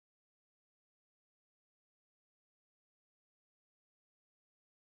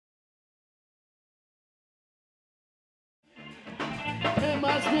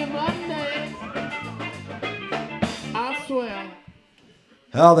must be Monday. I swear.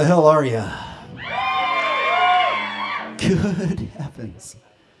 How the hell are you? Good heavens.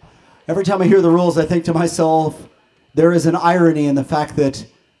 Every time I hear the rules, I think to myself, there is an irony in the fact that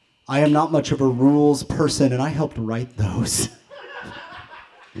I am not much of a rules person, and I helped write those.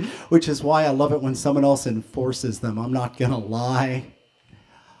 Which is why I love it when someone else enforces them. I'm not gonna lie.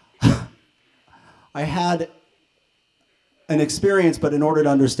 I had an experience, but in order to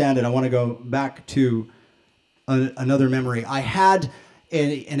understand it, I want to go back to another memory. I had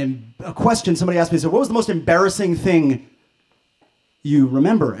a question. Somebody asked me, so what was the most embarrassing thing you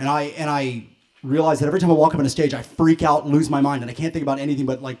remember? And I realized that every time I walk up on a stage, I freak out, lose my mind, and I can't think about anything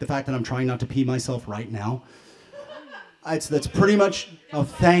but like the fact that I'm trying not to pee myself right now. That's pretty much. Oh,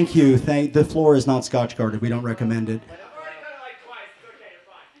 thank you. The floor is not Scotch guarded. We don't recommend it.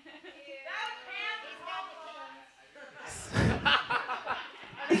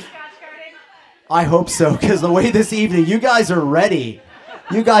 I hope so, because the way this evening, you guys are ready.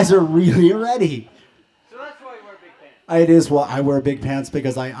 You guys are really ready. So that's why you wear big pants. It is why I wear big pants,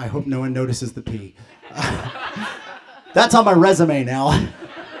 because I hope no one notices the pee. That's on my resume now.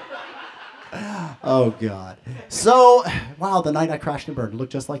 Oh, God. So, wow, the night I crashed and burned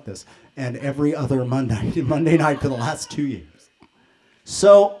looked just like this. And every other Monday night for the last 2 years.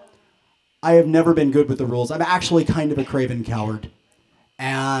 So, I have never been good with the rules. I'm actually kind of a craven coward.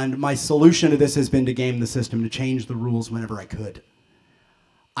 And my solution to this has been to game the system, to change the rules whenever I could.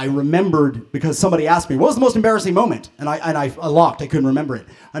 I remembered, because somebody asked me, what was the most embarrassing moment? And I locked, I couldn't remember it.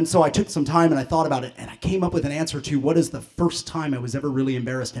 And so I took some time and I thought about it, and I came up with an answer to what is the first time I was ever really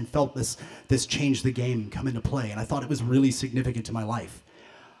embarrassed and felt this change the game come into play. And I thought it was really significant to my life.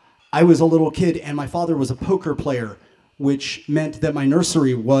 I was a little kid, and my father was a poker player, which meant that my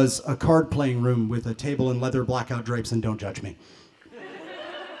nursery was a card playing room with a table and leather blackout drapes, and don't judge me.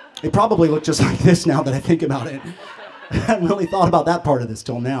 It probably looked just like this now that I think about it. I hadn't really thought about that part of this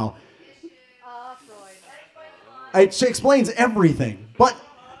till now. It explains everything. But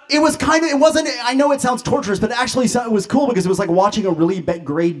it wasn't, I know it sounds torturous, but actually it was cool because it was like watching a really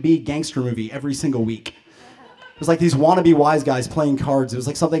grade B gangster movie every single week. It was like these wannabe wise guys playing cards. It was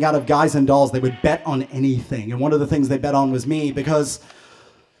like something out of Guys and Dolls. They would bet on anything. And one of the things they bet on was me, because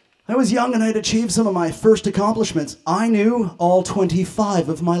I was young and I had achieved some of my first accomplishments. I knew all 25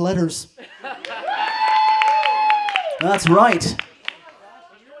 of my letters. That's right. Which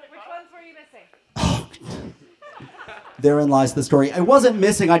ones were you missing? Oh, therein lies the story. I wasn't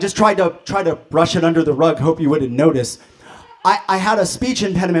missing. I just tried to brush it under the rug, hope you wouldn't notice. I had a speech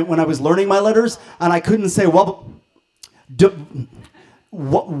impediment when I was learning my letters, and I couldn't say W.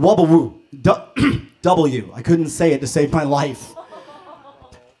 I couldn't say it to save my life.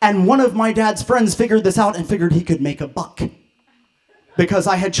 And one of my dad's friends figured this out and figured he could make a buck. Because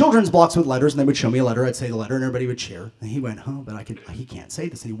I had children's blocks with letters, and they would show me a letter, I'd say the letter, and everybody would cheer. And he went, oh, but he can't say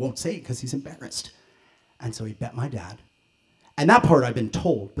this, and he won't say it because he's embarrassed. And so he bet my dad. And that part I've been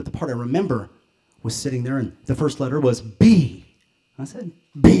told, but the part I remember was sitting there, and the first letter was B. I said,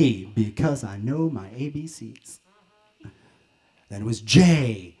 B, because I know my ABCs. Then it was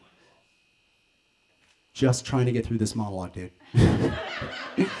J. Just trying to get through this monologue, dude.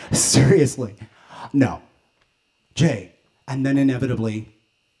 Seriously. No. J. And then inevitably,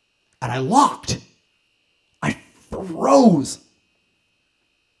 and I locked. I froze.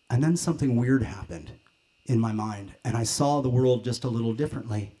 And then something weird happened in my mind, and I saw the world just a little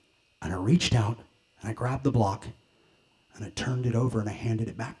differently. And I reached out, and I grabbed the block, and I turned it over, and I handed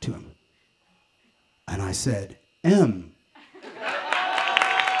it back to him. And I said, M.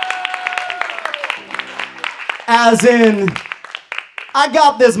 As in, I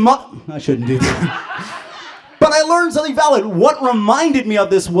got this I shouldn't do that. But I learned something valid. What reminded me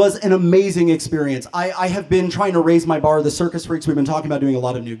of this was an amazing experience. I have been trying to raise my bar. The Circus Freaks, we've been talking about doing a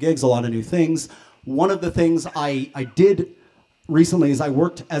lot of new gigs, a lot of new things. One of the things I did recently is I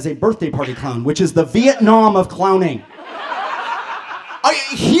worked as a birthday party clown, which is the Vietnam of clowning.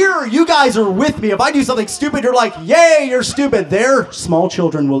 Here, you guys are with me. If I do something stupid, you're like, yay, you're stupid. There, small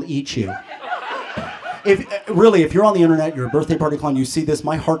children will eat you. If you're on the internet, you're a birthday party clown, you see this,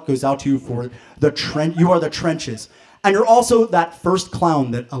 my heart goes out to you for the you are the trenches. And you're also that first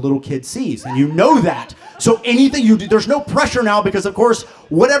clown that a little kid sees, and you know that. So anything you do, there's no pressure now, because of course,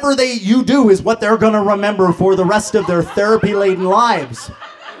 whatever you do is what they're gonna remember for the rest of their therapy-laden lives.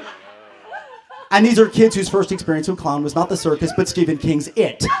 And these are kids whose first experience with clown was not the circus, but Stephen King's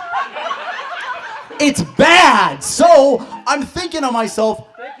It. It's bad. So I'm thinking to myself,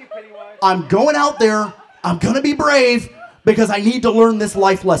 I'm going out there, I'm gonna be brave, because I need to learn this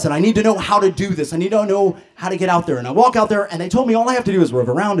life lesson. I need to know how to do this. I need to know how to get out there. And I walk out there, and they told me all I have to do is rove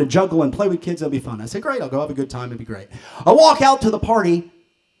around and juggle and play with kids. It'll be fun. I said, great, I'll go have a good time. It'll be great. I walk out to the party,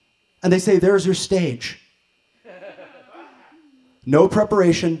 and they say, there's your stage. No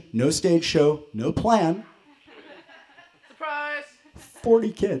preparation, no stage show, no plan. Surprise!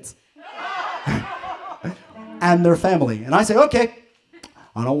 40 kids. And their family. And I say, okay.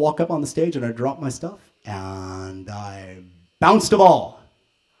 And I'll walk up on the stage, and I drop my stuff, and I bounced a ball.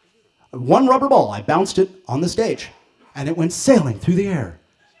 One rubber ball. I bounced it on the stage, and it went sailing through the air.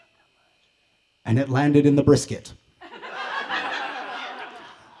 And it landed in the brisket.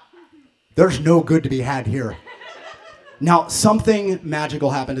 There's no good to be had here. Now, something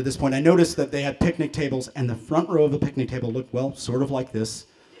magical happened at this point. I noticed that they had picnic tables, and the front row of a picnic table looked, well, sort of like this.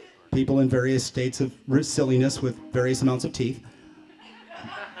 People in various states of silliness with various amounts of teeth.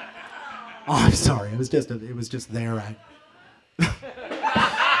 Oh, I'm sorry. It was just there.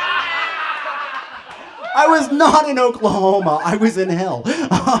 I was not in Oklahoma. I was in hell.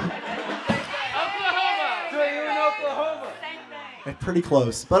 Oklahoma! So you're in Oklahoma. Pretty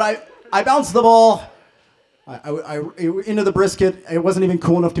close. But I bounced the ball. I into the brisket. It wasn't even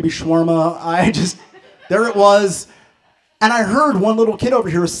cool enough to be shawarma. There it was. And I heard one little kid over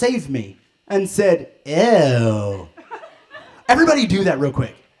here save me and said, ew. Everybody do that real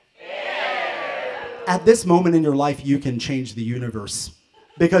quick. At this moment in your life, you can change the universe.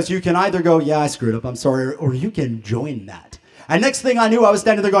 Because you can either go, yeah, I screwed up, I'm sorry, or you can join that. And next thing I knew, I was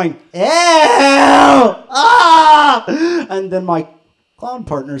standing there going, ew! Ah! And then my clown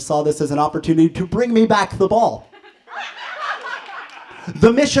partner saw this as an opportunity to bring me back the ball.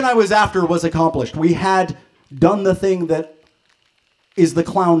 The mission I was after was accomplished. We had done the thing that is the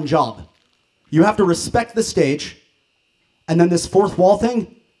clown job. You have to respect the stage, and then this fourth wall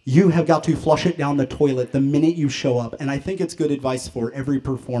thing, you have got to flush it down the toilet the minute you show up. And I think it's good advice for every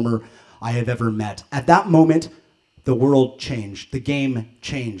performer I have ever met. At that moment, the world changed. The game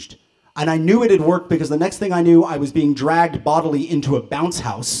changed. And I knew it had worked because the next thing I knew, I was being dragged bodily into a bounce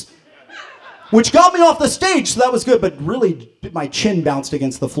house, which got me off the stage, so that was good, but really my chin bounced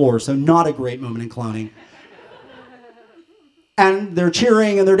against the floor, so not a great moment in clowning. And they're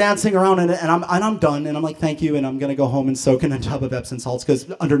cheering and they're dancing around, and I'm done, and I'm like, thank you, and I'm gonna go home and soak in a tub of Epsom salts,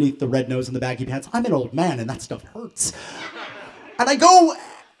 because underneath the red nose and the baggy pants, I'm an old man, and that stuff hurts. And I go,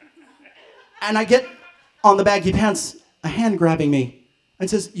 and I get on the baggy pants, a hand grabbing me, and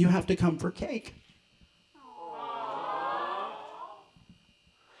says, you have to come for cake.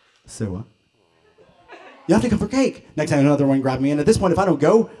 So what? You have to come for cake. Next time another one grabbed me, and at this point, if I don't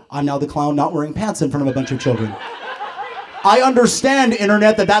go, I'm now the clown not wearing pants in front of a bunch of children. I understand,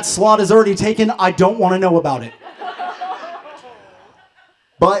 internet, that slot is already taken. I don't want to know about it.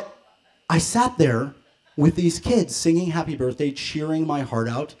 But I sat there with these kids singing happy birthday, cheering my heart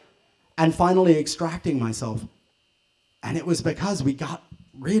out, and finally extracting myself. And it was because we got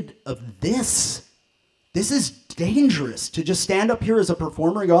rid of this. This is dangerous, to just stand up here as a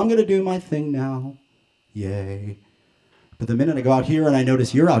performer and go, I'm going to do my thing now. Yay. But the minute I go out here and I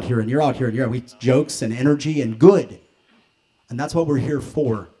notice you're out here and you're out here and you're out, we jokes and energy and good. And that's what we're here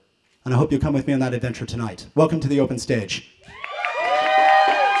for. And I hope you'll come with me on that adventure tonight. Welcome to the open stage.